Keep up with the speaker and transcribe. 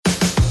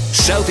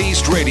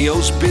Southeast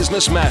Radio's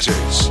Business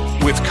Matters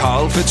with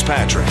Carl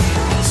Fitzpatrick.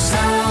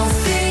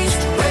 Southeast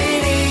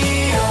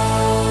Radio.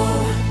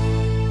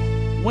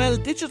 Well,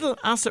 Digital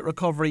Asset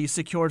Recovery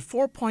secured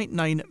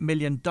 $4.9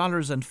 million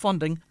in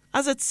funding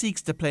as it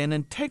seeks to play an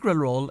integral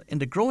role in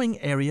the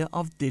growing area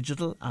of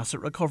digital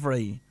asset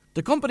recovery.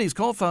 The company's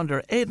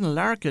co-founder Aidan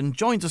Larkin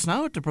joins us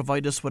now to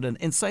provide us with an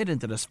insight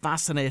into this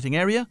fascinating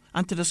area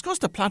and to discuss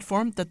the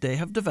platform that they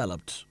have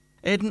developed.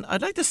 Aidan,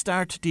 I'd like to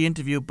start the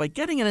interview by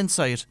getting an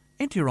insight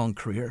into your own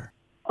career.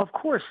 Of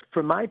course,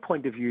 from my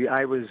point of view,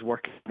 I was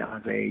working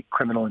as a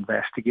criminal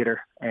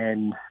investigator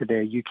in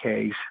the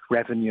UK's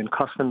Revenue and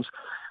Customs,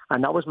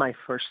 and that was my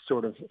first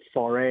sort of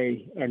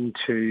foray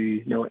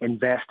into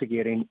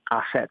investigating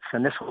assets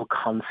and this whole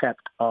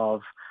concept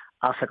of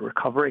asset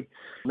recovery.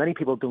 Many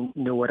people don't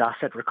know what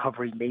asset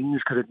recovery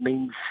means because it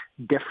means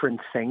different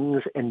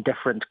things in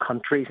different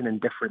countries and in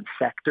different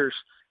sectors.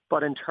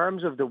 But in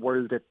terms of the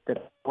world that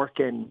I work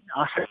in,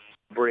 asset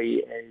recovery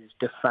is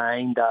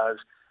defined as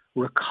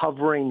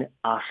recovering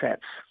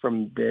assets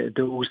from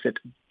those that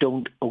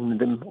don't own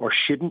them or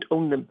shouldn't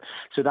own them.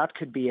 So that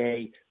could be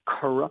a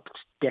corrupt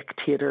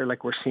dictator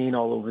like we're seeing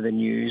all over the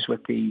news with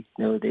the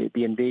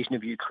invasion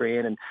of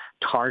Ukraine and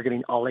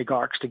targeting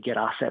oligarchs to get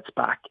assets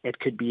back. It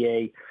could be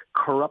a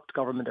corrupt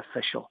government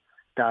official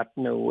that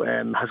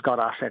has got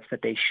assets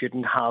that they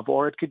shouldn't have,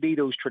 or it could be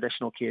those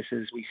traditional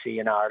cases we see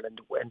in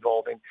Ireland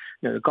involving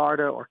the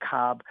Garda or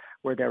CAB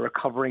where they're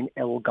recovering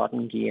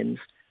ill-gotten gains.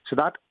 So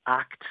that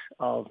act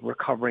of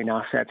recovering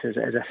assets is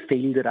a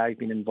field that I've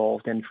been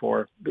involved in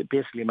for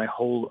basically my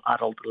whole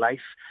adult life,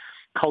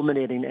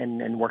 culminating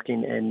in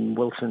working in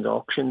Wilson's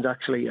Auctions,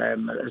 actually.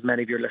 As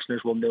many of your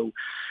listeners will know,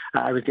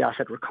 I was the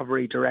asset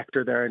recovery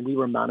director there, and we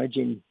were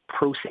managing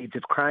proceeds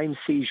of crime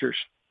seizures.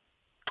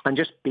 And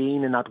just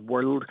being in that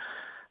world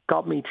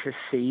got me to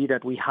see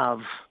that we have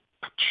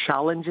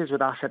challenges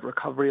with asset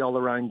recovery all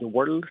around the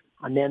world.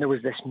 And then there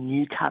was this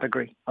new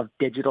category of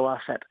digital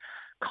asset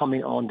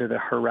coming onto the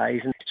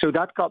horizon. So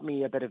that got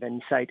me a bit of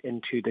insight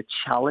into the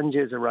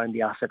challenges around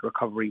the asset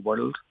recovery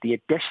world, the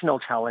additional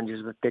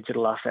challenges with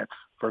digital assets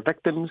for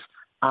victims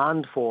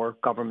and for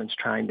governments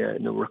trying to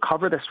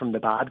recover this from the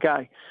bad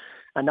guy.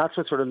 And that's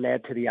what sort of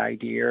led to the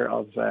idea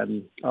of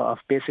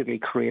basically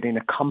creating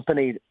a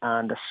company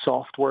and a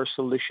software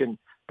solution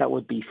that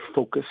would be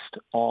focused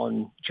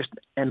on just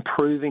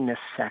improving this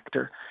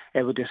sector.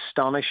 It would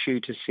astonish you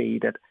to see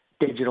that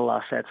digital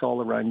assets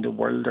all around the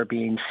world are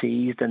being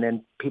seized, and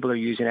then people are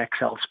using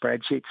Excel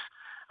spreadsheets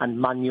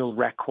and manual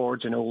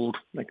records and old,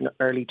 like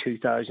early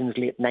 2000s,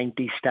 late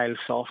 90s style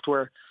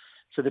software.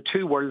 So the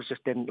two worlds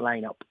just didn't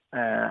line up.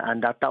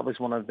 And that was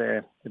one of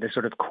the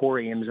sort of core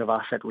aims of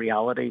Asset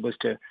Reality, was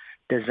to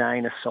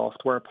design a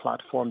software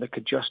platform that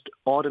could just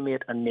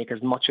automate and make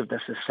as much of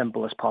this as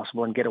simple as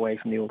possible and get away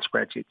from the old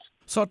spreadsheets.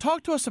 So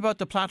talk to us about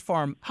the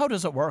platform. How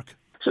does it work?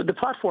 So the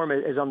platform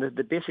is on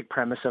the basic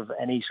premise of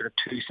any sort of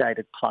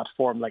two-sided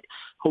platform like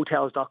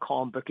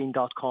hotels.com,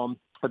 booking.com,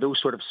 or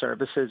those sort of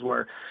services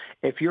where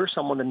if you're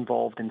someone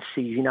involved in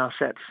seizing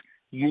assets,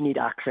 you need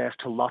access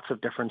to lots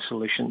of different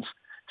solutions.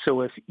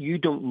 So if you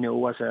don't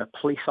know as a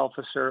police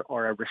officer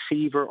or a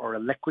receiver or a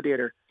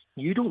liquidator,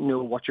 you don't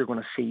know what you're going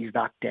to seize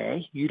that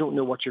day. You don't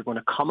know what you're going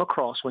to come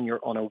across when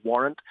you're on a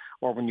warrant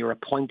or when you're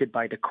appointed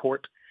by the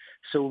court.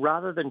 So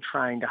rather than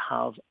trying to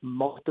have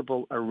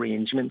multiple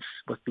arrangements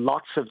with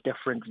lots of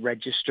different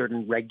registered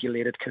and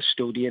regulated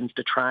custodians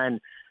to try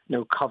and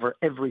cover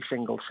every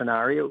single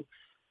scenario,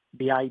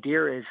 the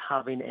idea is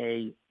having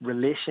a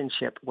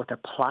relationship with a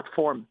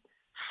platform.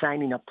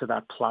 Signing up to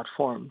that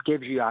platform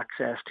gives you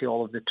access to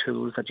all of the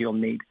tools that you'll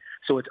need.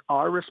 So it's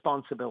our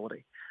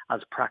responsibility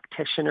as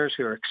practitioners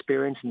who are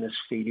experienced in this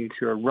field,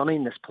 who are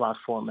running this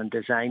platform and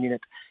designing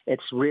it.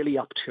 It's really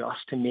up to us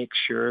to make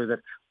sure that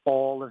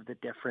all of the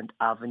different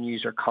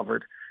avenues are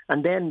covered.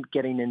 And then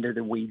getting into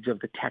the weeds of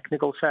the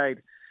technical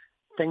side,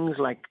 things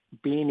like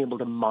being able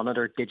to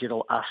monitor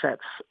digital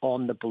assets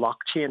on the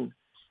blockchain.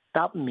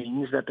 That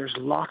means that there's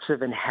lots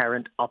of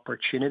inherent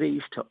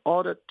opportunities to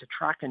audit, to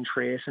track and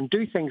trace, and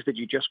do things that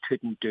you just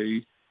couldn't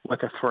do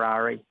with a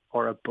Ferrari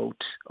or a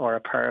boat or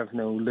a pair of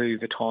Louis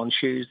Vuitton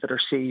shoes that are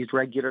seized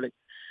regularly.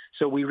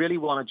 So we really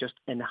want to just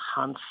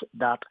enhance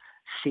that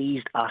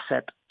seized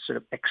asset sort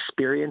of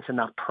experience in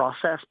that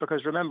process,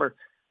 because remember,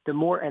 the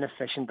more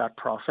inefficient that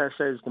process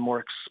is, the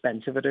more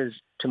expensive it is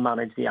to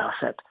manage the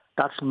asset.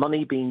 That's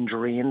money being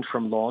drained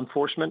from law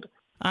enforcement.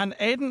 And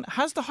Aidan,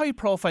 has the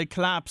high-profile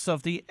collapse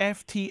of the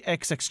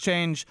FTX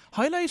exchange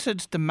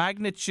highlighted the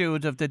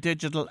magnitude of the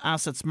digital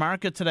assets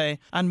market today,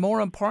 and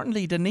more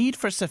importantly, the need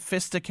for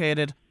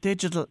sophisticated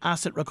digital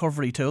asset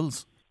recovery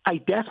tools? I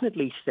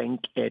definitely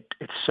think it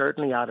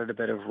certainly added a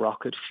bit of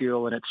rocket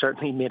fuel, and it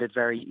certainly made it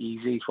very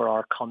easy for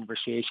our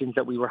conversations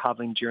that we were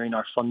having during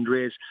our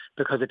fundraise,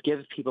 because it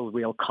gives people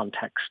real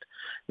context.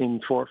 I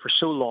mean, for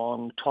so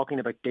long, talking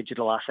about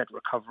digital asset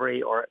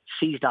recovery or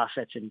seized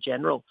assets in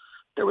general,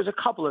 there was a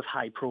couple of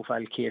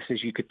high-profile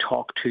cases you could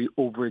talk to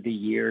over the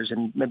years,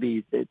 and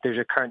maybe there's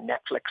a current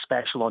Netflix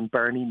special on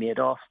Bernie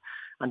Madoff,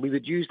 And we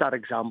would use that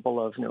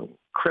example of,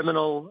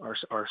 criminal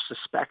or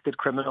suspected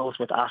criminals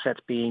with assets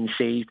being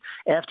seized.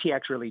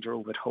 FTX really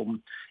drove it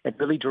home. It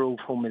really drove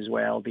home as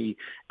well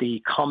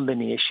the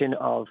combination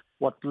of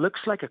what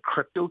looks like a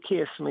crypto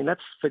case. I mean,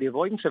 for the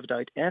avoidance of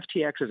doubt,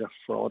 FTX is a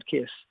fraud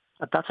case.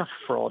 That's a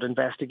fraud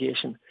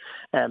investigation.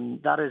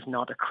 That is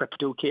not a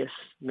crypto case.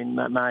 I mean,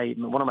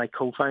 one of my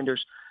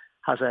co-founders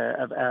has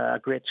a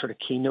great sort of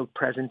keynote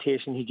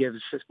presentation he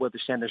gives where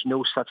they're saying there's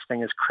no such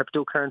thing as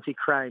cryptocurrency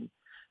crime.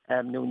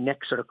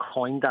 Nick sort of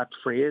coined that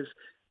phrase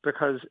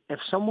because if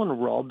someone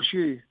robs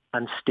you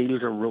and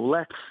steals a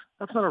Rolex,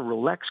 that's not a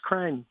Rolex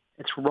crime.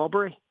 It's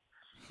robbery.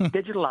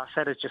 Digital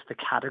asset is just the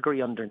category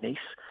underneath.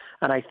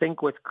 And I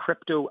think with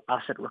crypto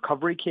asset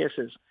recovery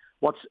cases,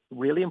 what's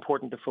really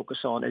important to focus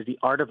on is the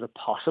art of the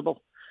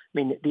possible. I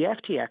mean, the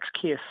FTX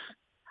case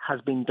has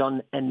been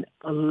done in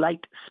a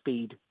light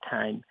speed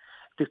time.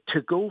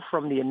 To go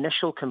from the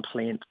initial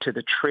complaint to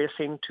the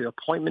tracing to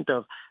appointment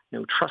of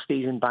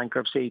trustees in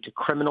bankruptcy to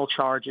criminal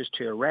charges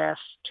to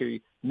arrests to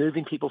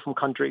moving people from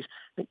countries,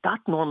 that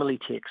normally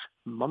takes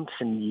months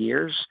and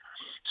years.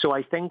 So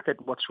I think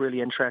that what's really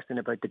interesting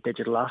about the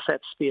digital asset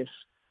space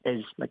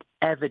is like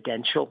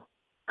evidential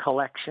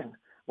collection.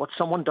 What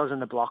someone does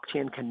in the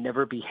blockchain can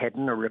never be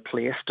hidden or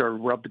replaced or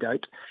rubbed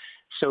out.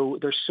 So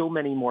there's so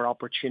many more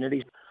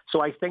opportunities.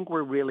 So I think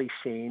we're really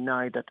seeing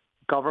now that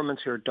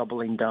governments who are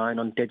doubling down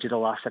on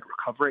digital asset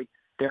recovery,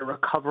 they're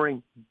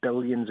recovering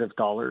billions of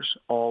dollars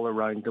all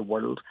around the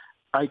world,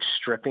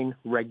 outstripping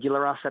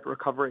regular asset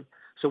recovery.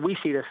 So we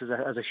see this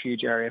as a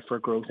huge area for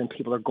growth, and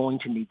people are going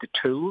to need the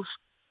tools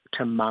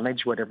to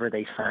manage whatever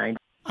they find.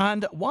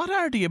 And what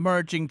are the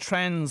emerging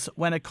trends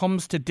when it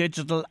comes to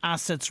digital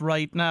assets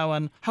right now,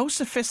 and how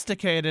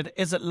sophisticated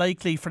is it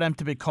likely for them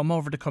to become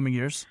over the coming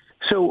years?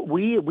 So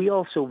we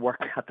also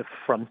work at the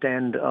front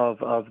end of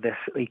this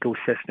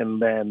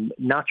ecosystem.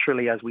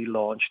 Naturally, as we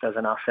launched as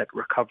an asset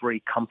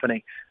recovery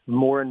company,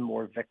 more and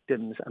more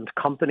victims and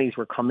companies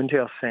were coming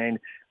to us saying,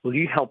 will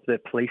you help the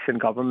police and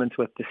governments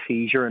with the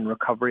seizure and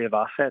recovery of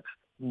assets?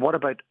 What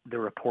about the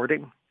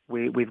reporting?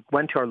 We've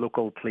went to our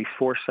local police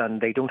force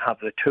and they don't have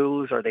the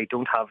tools or they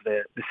don't have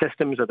the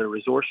systems or the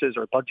resources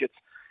or budgets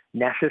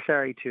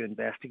necessary to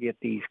investigate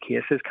these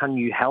cases. Can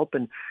you help?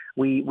 And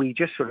we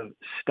just sort of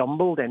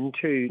stumbled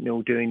into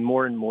doing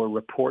more and more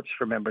reports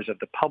for members of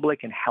the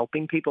public and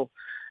helping people.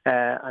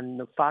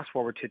 And fast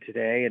forward to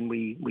today, and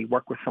we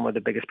work with some of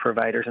the biggest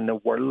providers in the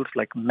world,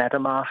 like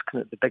MetaMask,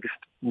 the biggest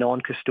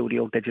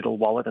non-custodial digital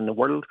wallet in the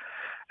world,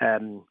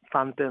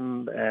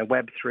 Phantom,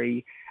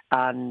 Web3,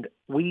 and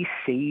we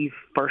see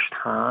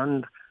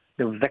firsthand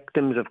the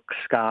victims of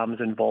scams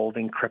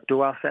involving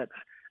crypto assets.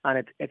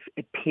 And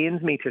it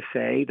pains me to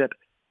say that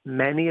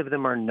many of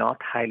them are not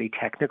highly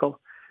technical.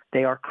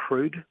 They are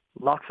crude.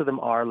 Lots of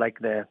them are like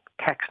the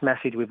text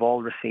message we've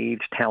all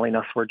received telling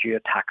us we're due a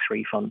tax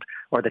refund,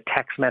 or the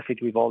text message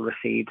we've all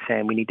received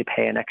saying we need to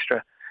pay an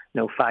extra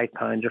 £5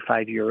 or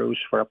 €5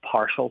 for a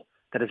parcel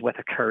that is with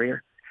a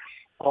courier.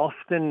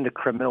 Often the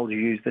criminals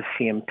use the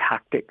same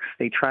tactics.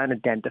 They try and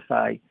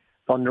identify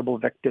vulnerable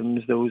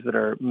victims, those that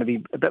are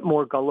maybe a bit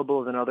more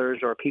gullible than others,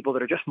 or people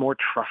that are just more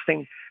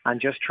trusting and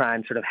just try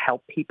and sort of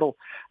help people.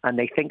 And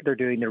they think they're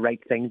doing the right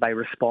thing by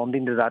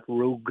responding to that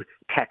rogue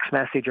text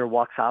message or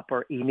WhatsApp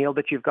or email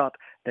that you've got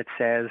that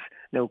says,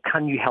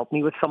 can you help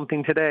me with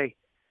something today?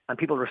 And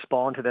people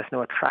respond to this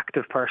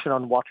attractive person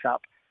on WhatsApp.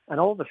 And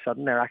all of a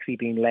sudden they're actually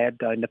being led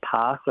down the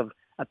path of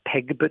a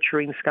pig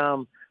butchering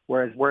scam,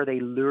 whereas where they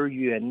lure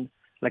you in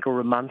like a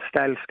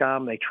romance-style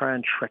scam, they try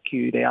and trick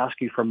you, they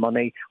ask you for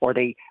money, or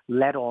they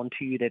let on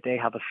to you that they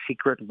have a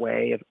secret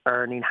way of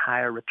earning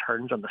higher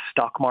returns on the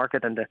stock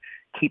market, and to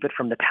keep it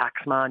from the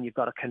tax man, you've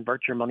got to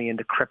convert your money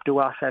into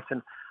crypto assets,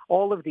 and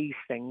all of these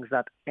things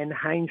that in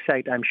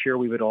hindsight, I'm sure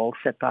we would all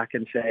sit back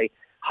and say,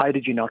 how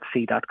did you not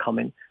see that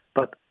coming?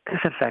 But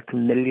this affects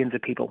millions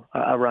of people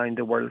around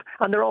the world.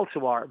 And there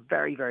also are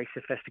very, very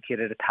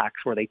sophisticated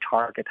attacks where they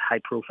target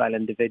high-profile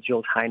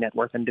individuals,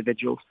 high-net-worth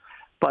individuals.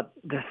 But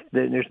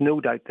there's no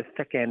doubt the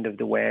thick end of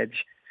the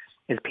wedge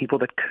is people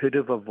that could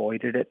have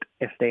avoided it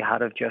if they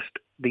had of just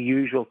the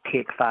usual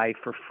take five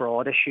for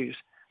fraud issues,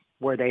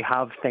 where they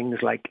have things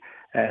like,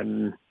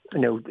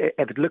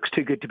 if it looks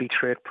too good to be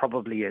true, it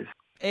probably is.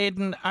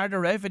 Aidan, are the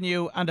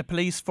revenue and the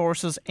police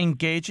forces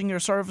engaging your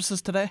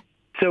services today?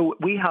 So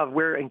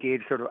we're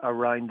engaged sort of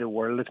around the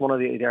world. It's one of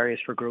the areas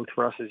for growth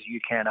for us is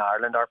UK and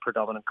Ireland. Our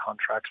predominant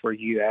contracts were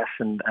US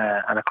and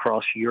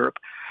across Europe.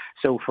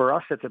 So for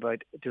us, it's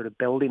about sort of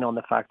building on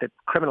the fact that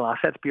Criminal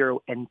Assets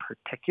Bureau in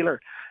particular,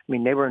 I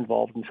mean, they were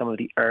involved in some of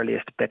the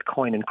earliest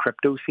Bitcoin and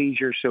crypto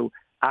seizures. So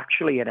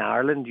actually in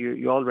Ireland,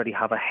 you already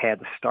have a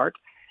head start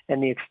in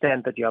the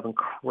extent that you have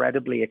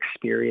incredibly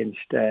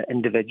experienced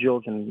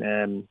individuals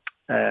and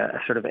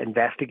sort of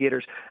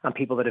investigators and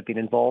people that have been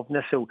involved in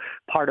this. So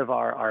part of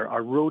our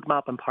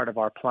roadmap and part of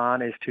our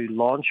plan is to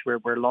launch. We're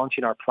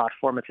launching our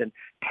platform. It's in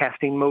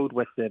testing mode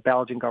with the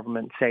Belgian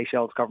government,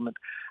 Seychelles government,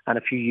 and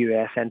a few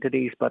US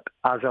entities. But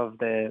as of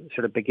the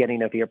sort of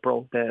beginning of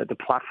April, the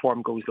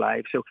platform goes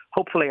live. So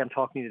hopefully I'm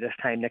talking to you this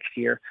time next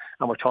year,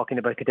 and we're talking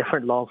about the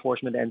different law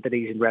enforcement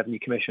entities and revenue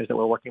commissioners that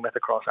we're working with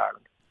across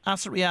Ireland.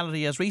 Asset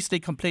Reality has recently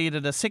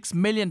completed a $6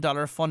 million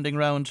funding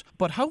round,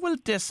 but how will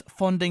this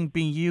funding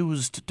be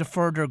used to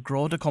further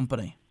grow the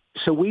company?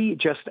 So we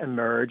just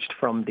emerged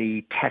from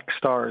the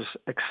Techstars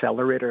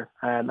Accelerator,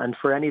 and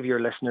for any of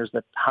your listeners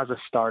that has a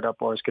startup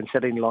or is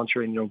considering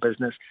launching their own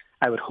business,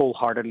 I would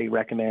wholeheartedly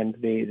recommend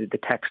the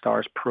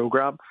Techstars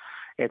program.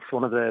 It's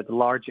one of the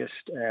largest,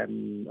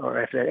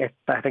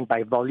 I think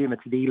by volume,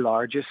 it's the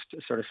largest,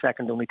 sort of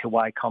second only to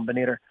Y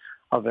Combinator,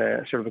 of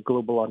a sort of a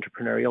global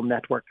entrepreneurial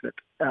network that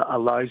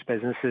allows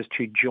businesses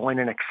to join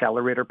an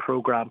accelerator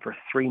program for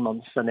 3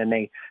 months, and then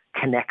they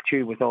connect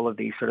you with all of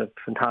these sort of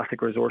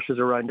fantastic resources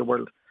around the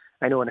world.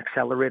 I know an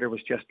accelerator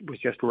was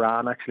just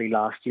ran actually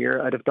last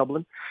year out of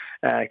Dublin.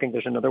 I think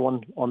there's another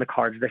one on the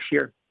cards this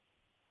year.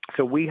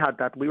 So we had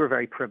that. We were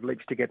very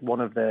privileged to get one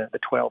of the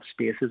 12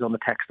 spaces on the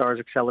Techstars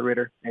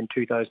Accelerator in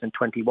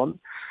 2021.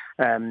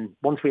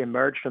 Once we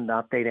emerged from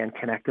that, they then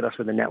connected us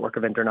with a network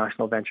of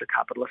international venture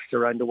capitalists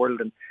around the world.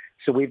 And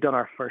so we've done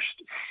our first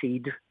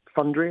seed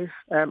fundraise,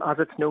 as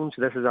it's known.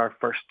 So this is our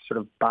first sort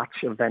of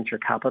batch of venture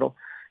capital.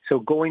 So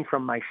going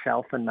from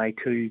myself and my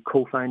two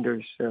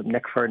co-founders,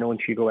 Nick Furno and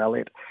Hugo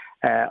Elliott,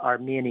 our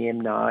main aim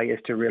now is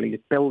to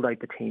really build out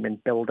the team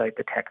and build out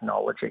the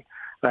technology.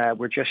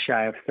 We're just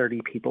shy of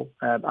 30 people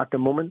at the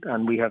moment,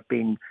 and we have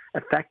been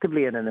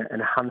effectively in an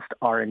enhanced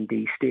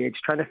R&D stage,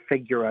 trying to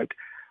figure out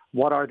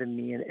what are the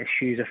main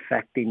issues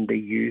affecting the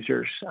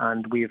users.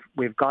 And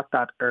we've got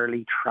that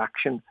early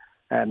traction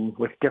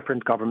with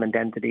different government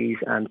entities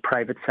and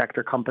private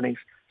sector companies.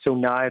 So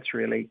now it's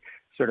really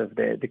sort of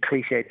the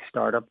cliched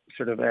startup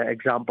sort of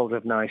examples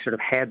of now sort of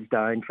heads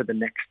down for the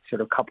next sort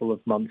of couple of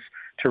months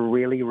to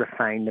really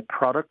refine the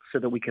product so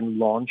that we can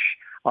launch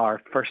our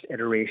first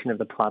iteration of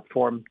the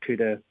platform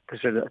to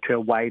a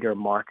wider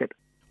market.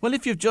 Well,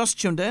 if you've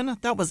just tuned in,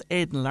 that was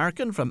Aidan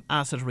Larkin from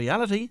Asset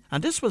Reality,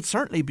 and this will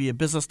certainly be a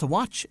business to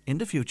watch in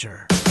the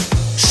future.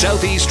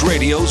 Southeast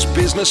Radio's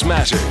Business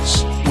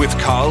Matters with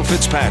Carl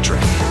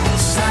Fitzpatrick.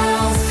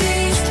 Southeast.